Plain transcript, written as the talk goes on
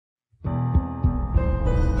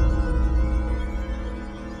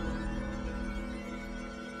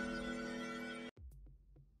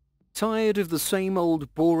Tired of the same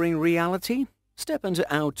old boring reality? Step into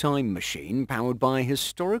our time machine powered by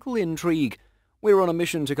historical intrigue. We're on a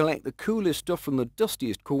mission to collect the coolest stuff from the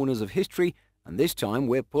dustiest corners of history, and this time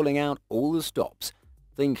we're pulling out all the stops.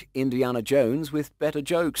 Think Indiana Jones with better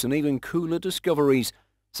jokes and even cooler discoveries.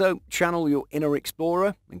 So channel your inner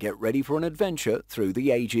explorer and get ready for an adventure through the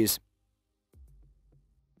ages.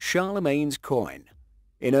 Charlemagne's coin.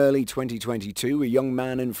 In early 2022, a young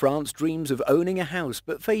man in France dreams of owning a house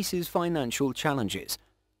but faces financial challenges.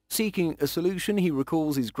 Seeking a solution, he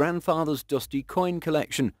recalls his grandfather's dusty coin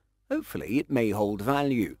collection. Hopefully it may hold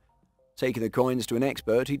value. Taking the coins to an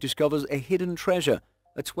expert, he discovers a hidden treasure,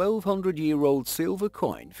 a 1200-year-old silver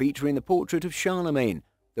coin featuring the portrait of Charlemagne,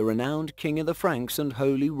 the renowned king of the Franks and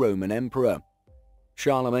Holy Roman Emperor.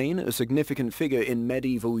 Charlemagne, a significant figure in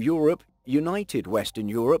medieval Europe, united Western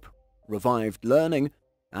Europe, revived learning,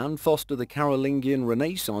 and fostered the Carolingian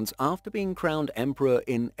Renaissance after being crowned emperor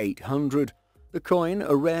in 800. The coin,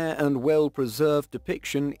 a rare and well-preserved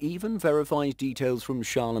depiction, even verifies details from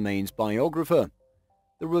Charlemagne's biographer.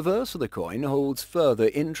 The reverse of the coin holds further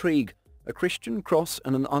intrigue, a Christian cross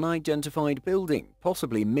and an unidentified building,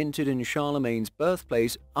 possibly minted in Charlemagne's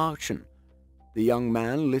birthplace, Aachen. The young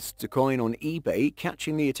man lists the coin on eBay,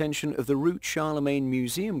 catching the attention of the Root Charlemagne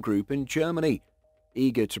Museum Group in Germany.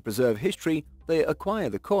 Eager to preserve history, they acquire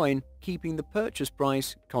the coin, keeping the purchase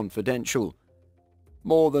price confidential.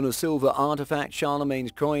 More than a silver artifact,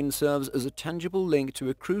 Charlemagne's coin serves as a tangible link to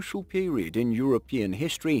a crucial period in European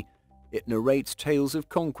history. It narrates tales of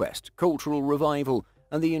conquest, cultural revival,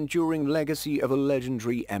 and the enduring legacy of a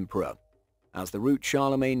legendary emperor. As the Root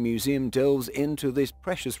Charlemagne Museum delves into this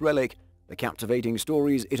precious relic, the captivating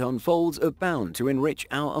stories it unfolds are bound to enrich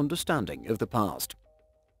our understanding of the past.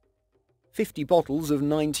 50 bottles of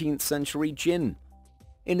 19th century gin.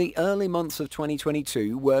 In the early months of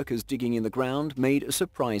 2022, workers digging in the ground made a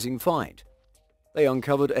surprising find. They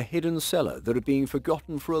uncovered a hidden cellar that had been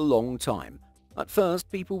forgotten for a long time. At first,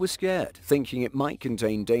 people were scared, thinking it might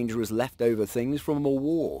contain dangerous leftover things from a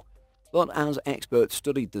war. But as experts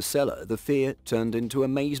studied the cellar, the fear turned into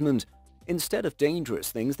amazement. Instead of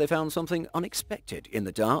dangerous things, they found something unexpected in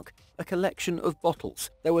the dark, a collection of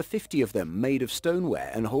bottles. There were 50 of them, made of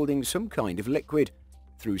stoneware and holding some kind of liquid.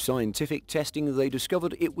 Through scientific testing, they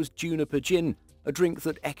discovered it was juniper gin, a drink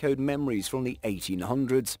that echoed memories from the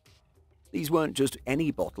 1800s. These weren't just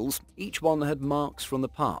any bottles, each one had marks from the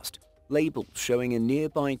past, labels showing a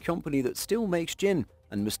nearby company that still makes gin,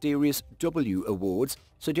 and mysterious W awards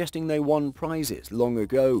suggesting they won prizes long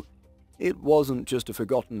ago. It wasn't just a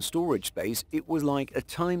forgotten storage space, it was like a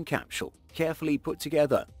time capsule, carefully put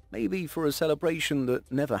together, maybe for a celebration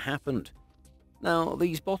that never happened. Now,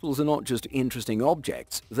 these bottles are not just interesting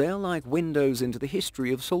objects, they're like windows into the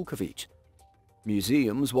history of Solkovich.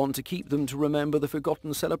 Museums want to keep them to remember the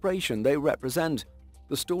forgotten celebration they represent.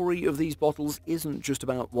 The story of these bottles isn't just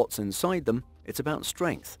about what's inside them, it's about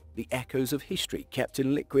strength, the echoes of history kept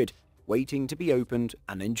in liquid, waiting to be opened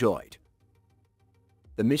and enjoyed.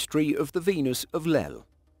 The mystery of the Venus of Lel.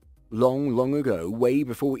 Long, long ago, way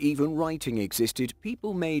before even writing existed,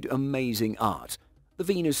 people made amazing art. The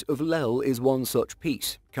Venus of Lel is one such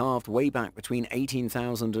piece, carved way back between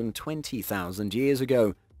 18,000 and 20,000 years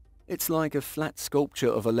ago. It's like a flat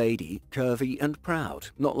sculpture of a lady, curvy and proud,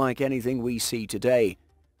 not like anything we see today.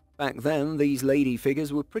 Back then, these lady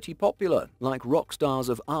figures were pretty popular, like rock stars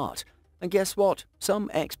of art. And guess what?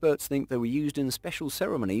 Some experts think they were used in special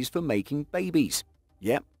ceremonies for making babies.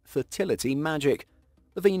 Yep, fertility magic.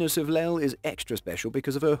 The Venus of Lel is extra special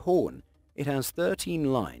because of her horn. It has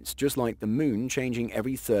 13 lines, just like the moon changing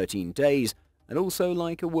every 13 days, and also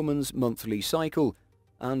like a woman's monthly cycle.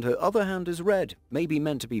 And her other hand is red, maybe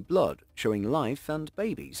meant to be blood, showing life and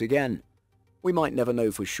babies again. We might never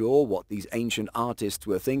know for sure what these ancient artists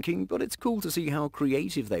were thinking, but it's cool to see how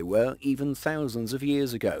creative they were even thousands of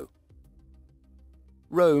years ago.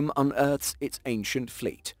 Rome unearths its ancient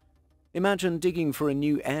fleet. Imagine digging for a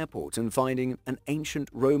new airport and finding an ancient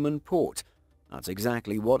Roman port. That's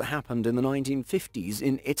exactly what happened in the 1950s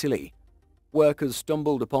in Italy. Workers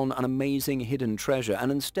stumbled upon an amazing hidden treasure,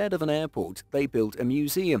 and instead of an airport, they built a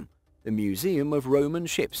museum, the Museum of Roman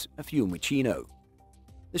Ships, a Fiumicino.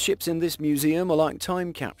 The ships in this museum are like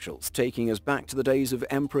time capsules, taking us back to the days of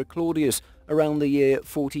Emperor Claudius around the year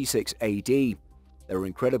 46 AD. They're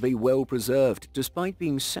incredibly well preserved, despite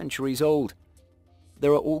being centuries old.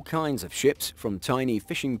 There are all kinds of ships, from tiny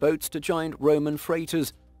fishing boats to giant Roman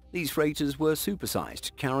freighters. These freighters were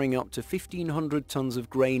supersized, carrying up to 1,500 tons of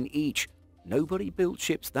grain each. Nobody built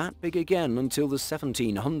ships that big again until the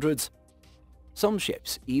 1700s. Some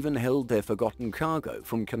ships even held their forgotten cargo,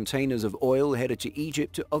 from containers of oil headed to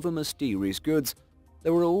Egypt to other mysterious goods. They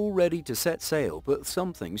were all ready to set sail, but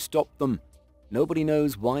something stopped them. Nobody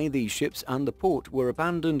knows why these ships and the port were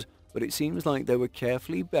abandoned, but it seems like they were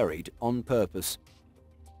carefully buried on purpose.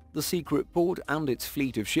 The secret port and its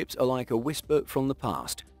fleet of ships are like a whisper from the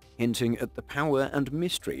past, hinting at the power and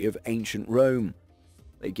mystery of ancient Rome.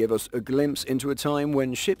 They give us a glimpse into a time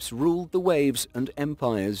when ships ruled the waves and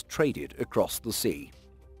empires traded across the sea.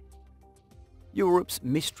 Europe's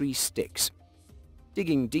mystery sticks.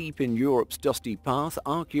 Digging deep in Europe's dusty path,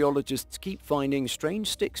 archaeologists keep finding strange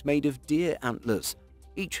sticks made of deer antlers.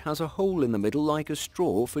 Each has a hole in the middle like a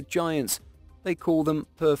straw for giants. They call them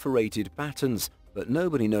perforated batons, but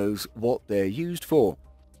nobody knows what they're used for.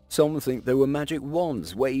 Some think they were magic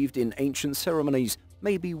wands waved in ancient ceremonies,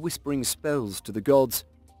 maybe whispering spells to the gods.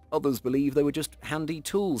 Others believe they were just handy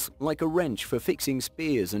tools, like a wrench for fixing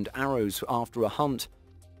spears and arrows after a hunt.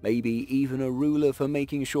 Maybe even a ruler for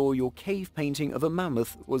making sure your cave painting of a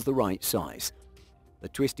mammoth was the right size. The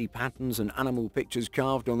twisty patterns and animal pictures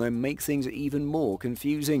carved on them make things even more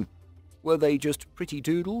confusing. Were they just pretty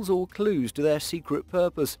doodles or clues to their secret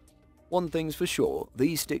purpose? One thing's for sure,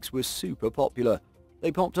 these sticks were super popular.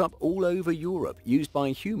 They popped up all over Europe, used by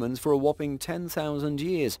humans for a whopping 10,000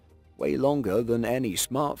 years, way longer than any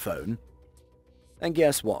smartphone. And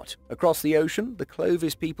guess what? Across the ocean, the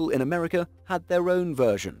Clovis people in America had their own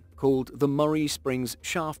version, called the Murray Springs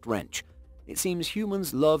shaft wrench. It seems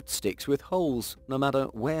humans loved sticks with holes, no matter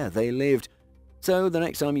where they lived. So the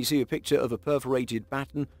next time you see a picture of a perforated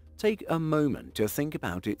baton, take a moment to think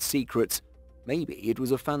about its secrets. Maybe it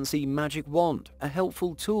was a fancy magic wand, a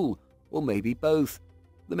helpful tool, or maybe both.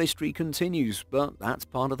 The mystery continues, but that's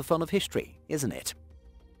part of the fun of history, isn't it?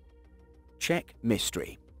 Czech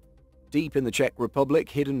mystery. Deep in the Czech Republic,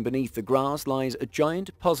 hidden beneath the grass, lies a giant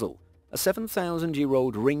puzzle, a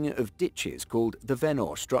 7,000-year-old ring of ditches called the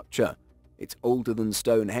Venor structure. It's older than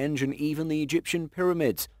Stonehenge and even the Egyptian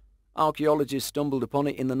pyramids. Archaeologists stumbled upon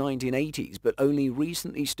it in the 1980s, but only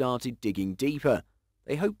recently started digging deeper.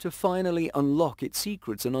 They hope to finally unlock its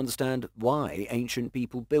secrets and understand why ancient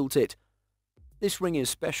people built it. This ring is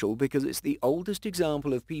special because it's the oldest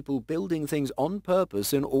example of people building things on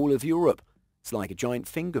purpose in all of Europe. It's like a giant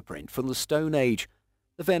fingerprint from the Stone Age.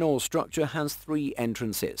 The Venor structure has 3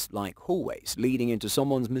 entrances, like hallways leading into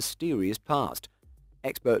someone's mysterious past.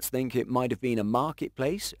 Experts think it might have been a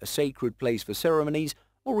marketplace, a sacred place for ceremonies,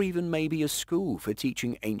 or even maybe a school for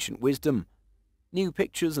teaching ancient wisdom. New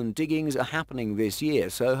pictures and diggings are happening this year,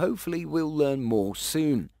 so hopefully we'll learn more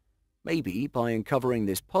soon. Maybe by uncovering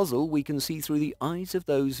this puzzle we can see through the eyes of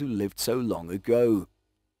those who lived so long ago.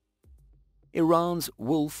 Iran's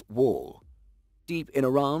Wolf Wall. Deep in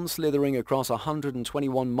Iran, slithering across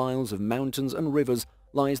 121 miles of mountains and rivers,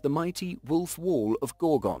 lies the mighty Wolf Wall of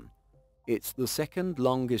Gorgon. It's the second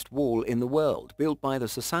longest wall in the world, built by the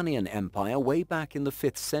Sasanian Empire way back in the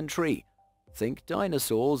 5th century. Think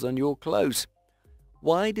dinosaurs and you're close.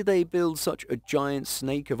 Why did they build such a giant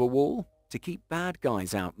snake of a wall? To keep bad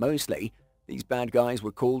guys out mostly. These bad guys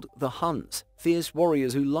were called the Huns, fierce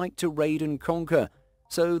warriors who liked to raid and conquer.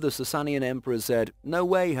 So the Sasanian emperor said, "No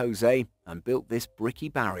way, Jose," and built this bricky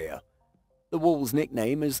barrier. The wall's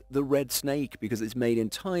nickname is the Red Snake because it's made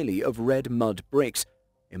entirely of red mud bricks.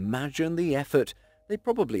 Imagine the effort. They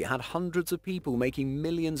probably had hundreds of people making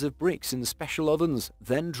millions of bricks in special ovens,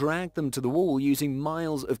 then dragged them to the wall using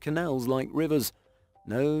miles of canals like rivers.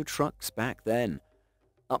 No trucks back then.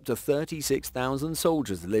 Up to 36,000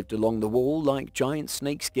 soldiers lived along the wall like giant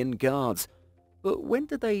snakeskin guards. But when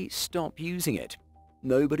did they stop using it?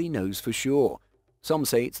 Nobody knows for sure. Some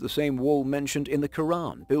say it's the same wall mentioned in the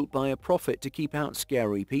Quran, built by a prophet to keep out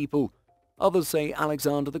scary people. Others say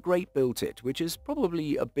Alexander the Great built it, which is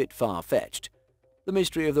probably a bit far-fetched. The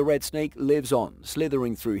mystery of the Red Snake lives on,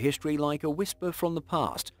 slithering through history like a whisper from the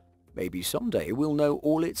past. Maybe someday we'll know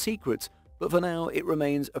all its secrets, but for now it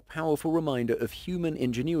remains a powerful reminder of human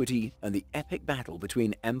ingenuity and the epic battle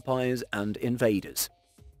between empires and invaders.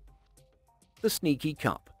 The Sneaky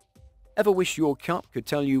Cup. Ever wish your cup could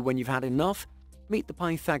tell you when you've had enough? Meet the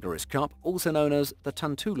Pythagoras Cup, also known as the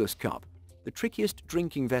Tantalus Cup, the trickiest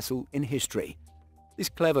drinking vessel in history. This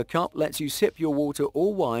clever cup lets you sip your water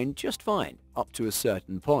or wine just fine, up to a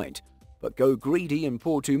certain point. But go greedy and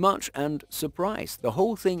pour too much and, surprise, the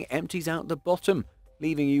whole thing empties out the bottom,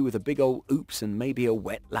 leaving you with a big old oops and maybe a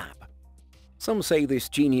wet lap. Some say this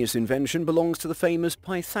genius invention belongs to the famous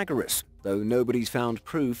Pythagoras, though nobody's found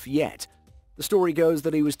proof yet. The story goes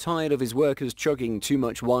that he was tired of his workers chugging too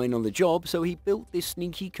much wine on the job, so he built this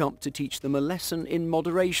sneaky cup to teach them a lesson in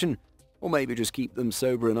moderation, or maybe just keep them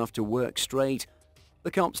sober enough to work straight.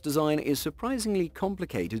 The cup's design is surprisingly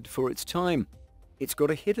complicated for its time. It's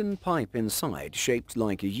got a hidden pipe inside shaped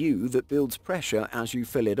like a U that builds pressure as you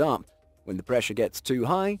fill it up. When the pressure gets too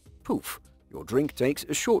high, poof, your drink takes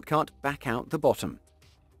a shortcut back out the bottom.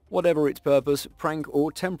 Whatever its purpose, prank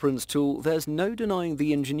or temperance tool, there's no denying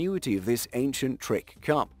the ingenuity of this ancient trick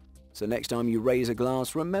cup. So next time you raise a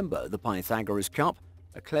glass, remember the Pythagoras cup,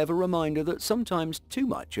 a clever reminder that sometimes too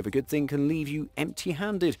much of a good thing can leave you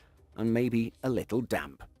empty-handed and maybe a little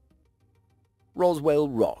damp. Roswell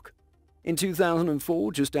Rock. In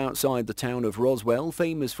 2004, just outside the town of Roswell,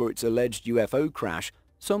 famous for its alleged UFO crash,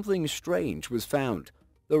 something strange was found: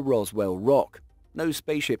 the Roswell Rock. No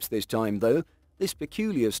spaceships this time, though. This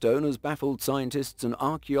peculiar stone has baffled scientists and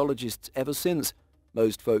archaeologists ever since.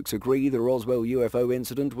 Most folks agree the Roswell UFO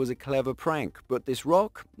incident was a clever prank, but this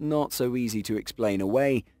rock, not so easy to explain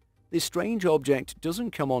away. This strange object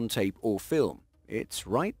doesn't come on tape or film. It's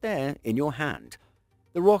right there in your hand.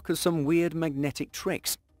 The rock has some weird magnetic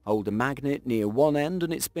tricks. Hold a magnet near one end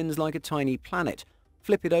and it spins like a tiny planet.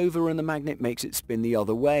 Flip it over and the magnet makes it spin the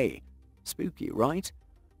other way. Spooky, right?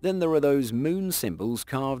 Then there are those moon symbols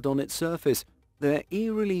carved on its surface. They're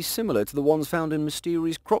eerily similar to the ones found in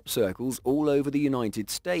mysterious crop circles all over the United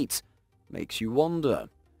States. Makes you wonder.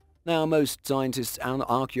 Now, most scientists and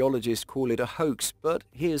archaeologists call it a hoax, but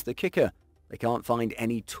here's the kicker. They can't find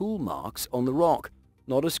any tool marks on the rock.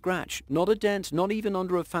 Not a scratch, not a dent, not even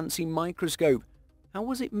under a fancy microscope. How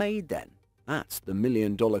was it made then? That's the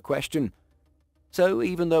million-dollar question. So,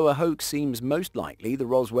 even though a hoax seems most likely, the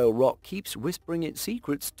Roswell Rock keeps whispering its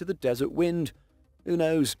secrets to the desert wind. Who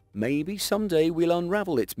knows, maybe someday we'll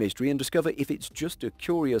unravel its mystery and discover if it's just a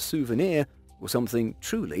curious souvenir or something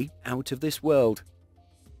truly out of this world.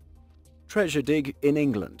 Treasure dig in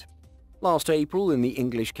England. Last April, in the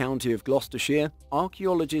English county of Gloucestershire,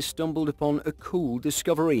 archaeologists stumbled upon a cool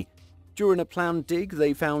discovery. During a planned dig,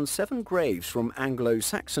 they found 7 graves from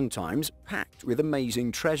Anglo-Saxon times packed with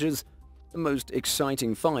amazing treasures. The most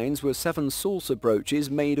exciting finds were 7 saucer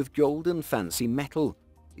brooches made of gold and fancy metal.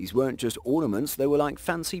 These weren't just ornaments, they were like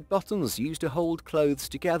fancy buttons used to hold clothes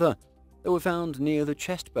together. They were found near the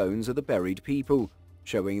chest bones of the buried people,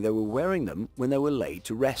 showing they were wearing them when they were laid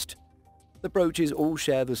to rest. The brooches all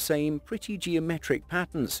share the same pretty geometric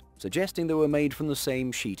patterns, suggesting they were made from the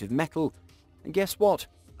same sheet of metal. And guess what?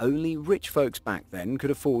 Only rich folks back then could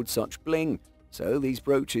afford such bling. So these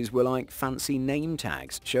brooches were like fancy name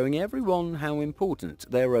tags, showing everyone how important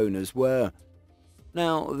their owners were.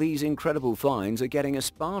 Now, these incredible finds are getting a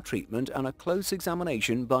spa treatment and a close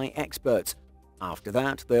examination by experts. After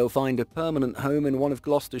that, they'll find a permanent home in one of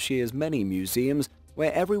Gloucestershire's many museums,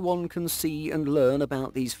 where everyone can see and learn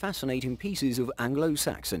about these fascinating pieces of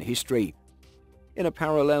Anglo-Saxon history. In a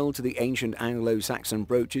parallel to the ancient Anglo-Saxon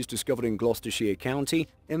brooches discovered in Gloucestershire County,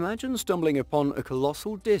 imagine stumbling upon a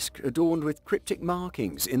colossal disc adorned with cryptic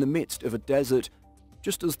markings in the midst of a desert.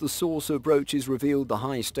 Just as the saucer brooches revealed the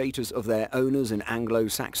high status of their owners in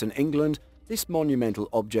Anglo-Saxon England, this monumental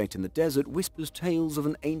object in the desert whispers tales of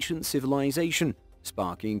an ancient civilization,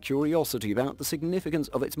 sparking curiosity about the significance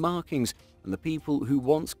of its markings and the people who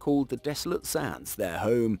once called the desolate sands their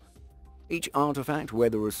home. Each artifact,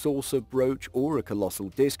 whether a saucer brooch or a colossal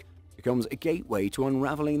disc, becomes a gateway to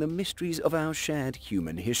unraveling the mysteries of our shared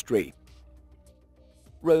human history.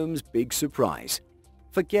 Rome's big surprise.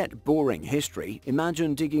 Forget boring history.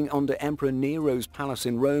 Imagine digging under Emperor Nero's palace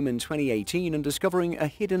in Rome in 2018 and discovering a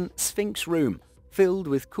hidden Sphinx room filled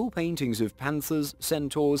with cool paintings of panthers,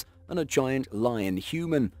 centaurs, and a giant lion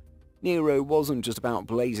human. Nero wasn't just about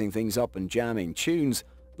blazing things up and jamming tunes.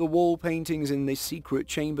 The wall paintings in this secret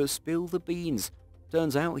chamber spill the beans.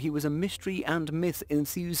 Turns out he was a mystery and myth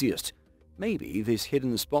enthusiast. Maybe this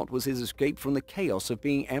hidden spot was his escape from the chaos of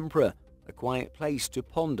being emperor, a quiet place to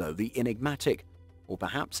ponder the enigmatic. Or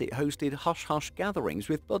perhaps it hosted hush-hush gatherings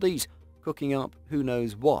with buddies, cooking up who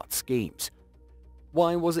knows what schemes.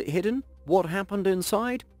 Why was it hidden? What happened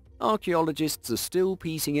inside? Archaeologists are still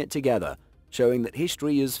piecing it together, showing that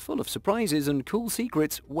history is full of surprises and cool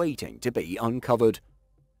secrets waiting to be uncovered.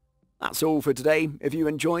 That's all for today. If you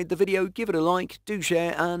enjoyed the video, give it a like, do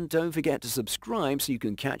share, and don't forget to subscribe so you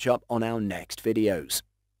can catch up on our next videos.